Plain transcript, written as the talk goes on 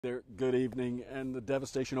Good evening, and the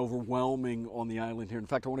devastation overwhelming on the island here. In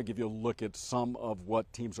fact, I want to give you a look at some of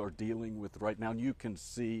what teams are dealing with right now. And you can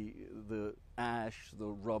see the ash, the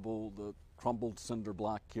rubble, the crumbled cinder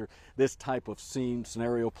block here. This type of scene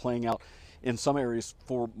scenario playing out in some areas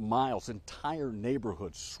for miles. Entire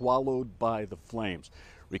neighborhoods swallowed by the flames.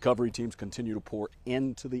 Recovery teams continue to pour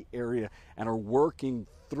into the area and are working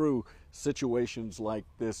through situations like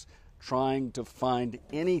this, trying to find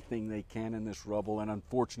anything they can in this rubble, and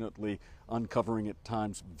unfortunately uncovering at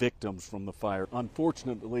times victims from the fire.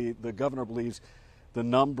 Unfortunately, the governor believes the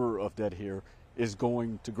number of dead here is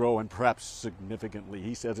going to grow, and perhaps significantly.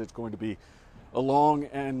 He says it's going to be a long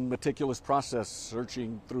and meticulous process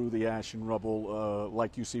searching through the ash and rubble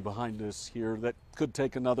like you see behind us here that could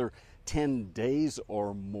take another 10 days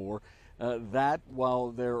or more. That while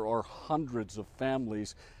there are hundreds of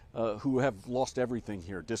families who have lost everything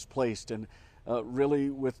here, displaced, and really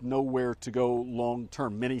with nowhere to go long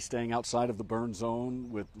term. Many staying outside of the burn zone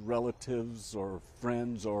with relatives or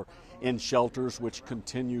friends or in shelters, which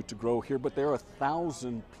continue to grow here. But there are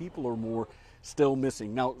 1,000 people or more still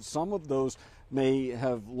missing. Now, some of those may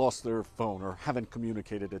have lost their phone or haven't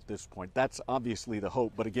communicated at this point. That's obviously the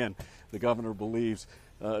hope. But again, the governor believes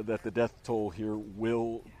that the death toll here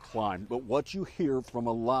will climb. But what you hear from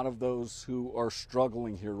a lot of those who are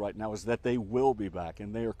struggling here right now is that they will be back,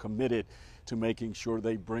 and they are committed to making sure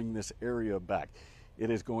they bring this area back.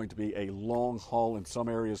 It is going to be a long haul, in some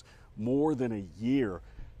areas more than a year.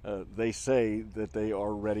 They say that they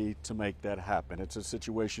are ready to make that happen. It's a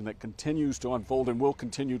situation that continues to unfold, and we'll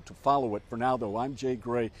continue to follow it. For now, though, I'm Jay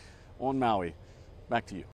Gray on Maui. Back to you.